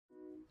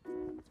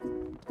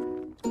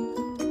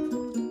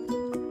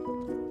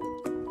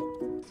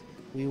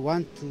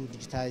want to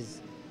digitize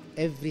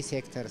every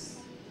sectors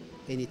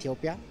in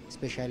Ethiopia,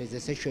 especially the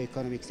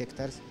socio-economic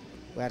sectors.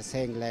 We are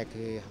saying like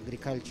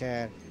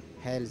agriculture,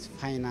 health,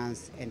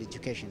 finance, and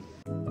education.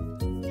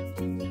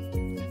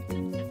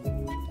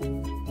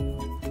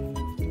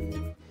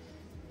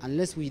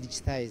 Unless we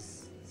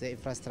digitize the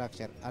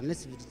infrastructure,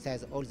 unless we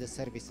digitize all the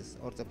services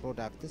or the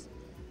products,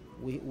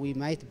 we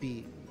might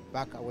be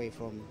back away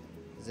from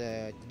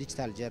the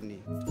digital journey.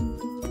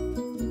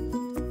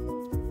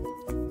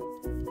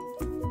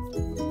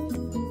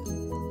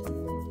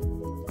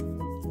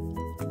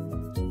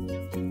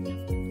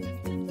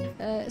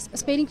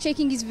 Spelling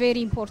checking is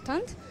very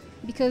important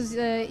because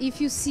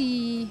if you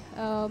see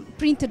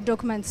printed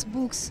documents,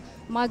 books,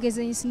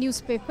 magazines,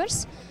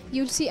 newspapers,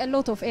 you'll see a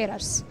lot of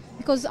errors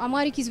because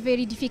Amharic is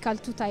very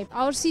difficult to type.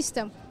 Our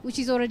system, which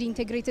is already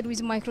integrated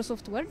with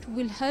Microsoft Word,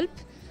 will help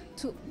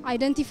to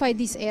identify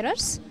these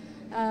errors.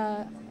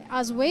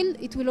 As well,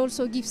 it will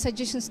also give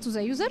suggestions to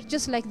the user,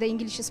 just like the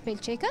English spell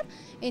checker,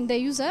 and the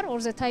user or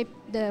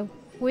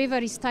whoever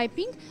is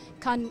typing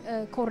can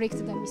correct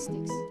the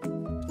mistakes.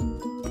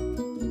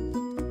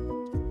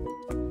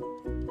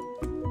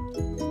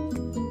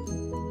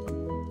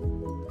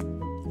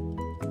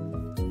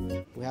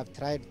 We have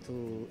tried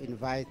to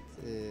invite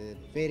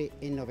very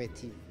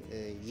innovative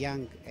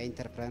young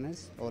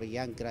entrepreneurs or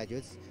young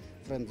graduates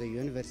from the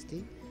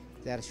university.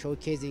 They are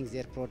showcasing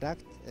their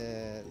product.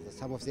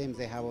 Some of them,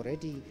 they have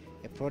already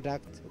a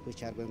product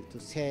which are going to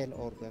sell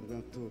or are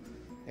going to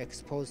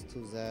expose to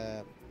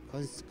the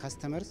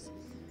customers.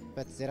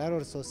 But there are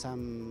also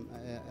some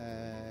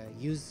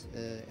youth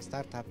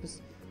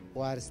startups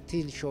who are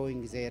still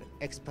showing their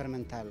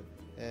experimental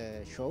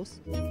shows.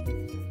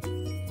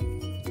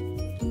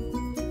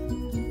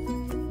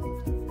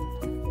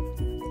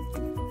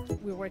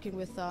 We're working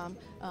with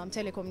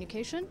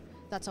telecommunication.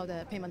 That's how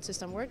the payment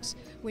system works.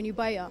 When you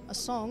buy a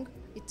song,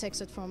 it takes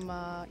it from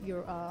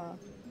your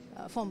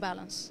phone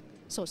balance.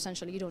 So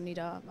essentially, you don't need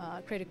a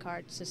credit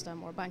card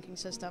system or banking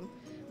system.